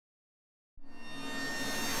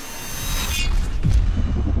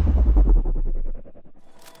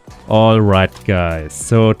Alright guys,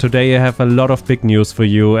 so today I have a lot of big news for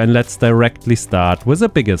you and let's directly start with the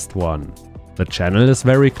biggest one. The channel is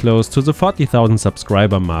very close to the 40,000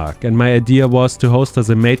 subscriber mark and my idea was to host a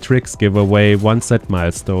XIM Matrix giveaway once that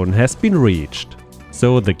milestone has been reached.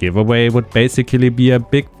 So the giveaway would basically be a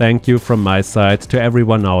big thank you from my side to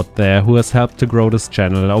everyone out there who has helped to grow this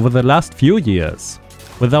channel over the last few years.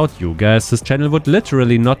 Without you guys, this channel would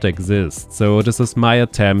literally not exist, so this is my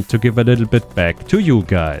attempt to give a little bit back to you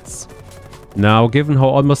guys. Now, given how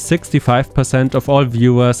almost 65% of all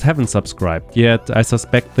viewers haven't subscribed yet, I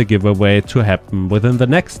suspect the giveaway to happen within the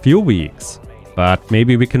next few weeks. But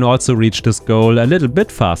maybe we can also reach this goal a little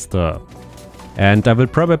bit faster. And I will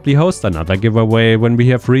probably host another giveaway when we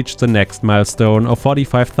have reached the next milestone of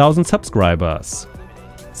 45,000 subscribers.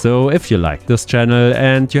 So if you like this channel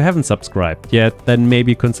and you haven't subscribed yet, then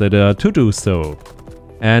maybe consider to do so.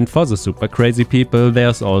 And for the super crazy people,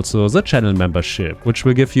 there's also the channel membership, which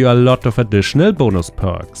will give you a lot of additional bonus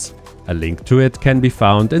perks. A link to it can be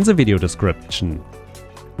found in the video description.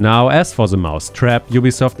 Now, as for the Mousetrap,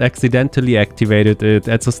 Ubisoft accidentally activated it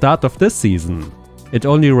at the start of this season. It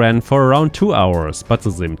only ran for around 2 hours, but the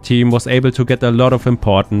XIM team was able to get a lot of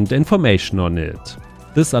important information on it.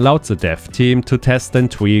 This allowed the dev team to test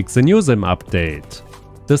and tweak the new XIM update.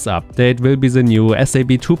 This update will be the new SAB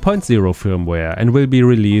 2.0 firmware and will be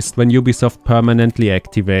released when Ubisoft permanently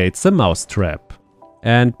activates the Mousetrap.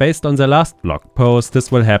 And based on the last blog post,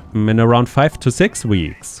 this will happen in around 5 to 6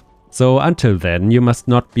 weeks. So until then, you must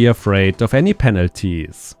not be afraid of any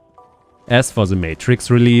penalties. As for the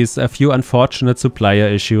Matrix release, a few unfortunate supplier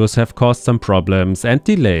issues have caused some problems and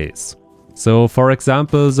delays. So for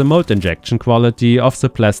example, the mold injection quality of the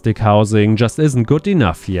plastic housing just isn't good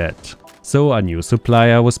enough yet. So a new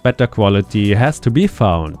supplier with better quality has to be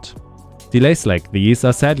found. Delays like these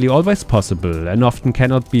are sadly always possible and often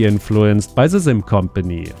cannot be influenced by the XIM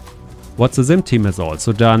company. What the XIM team has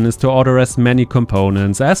also done is to order as many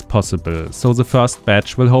components as possible, so the first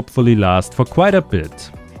batch will hopefully last for quite a bit.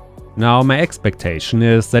 Now my expectation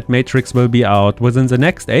is that Matrix will be out within the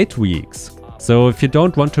next 8 weeks. So if you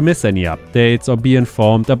don't want to miss any updates or be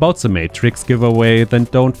informed about the Matrix giveaway, then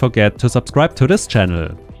don't forget to subscribe to this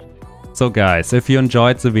channel. So guys, if you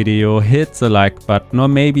enjoyed the video, hit the like button or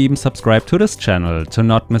maybe even subscribe to this channel to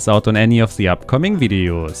not miss out on any of the upcoming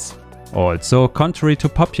videos. Also, contrary to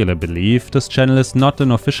popular belief, this channel is not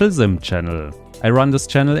an official XIM channel. I run this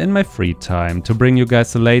channel in my free time to bring you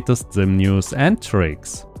guys the latest XIM news and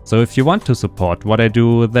tricks. So if you want to support what I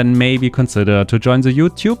do, then maybe consider to join the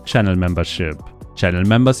YouTube channel membership. Channel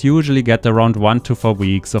members usually get around 1 to 4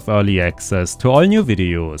 weeks of early access to all new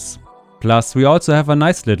videos. Plus, we also have a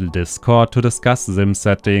nice little Discord to discuss XIM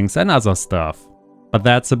settings and other stuff. But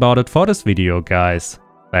that's about it for this video, guys.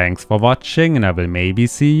 Thanks for watching and I will maybe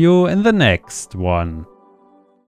see you in the next one.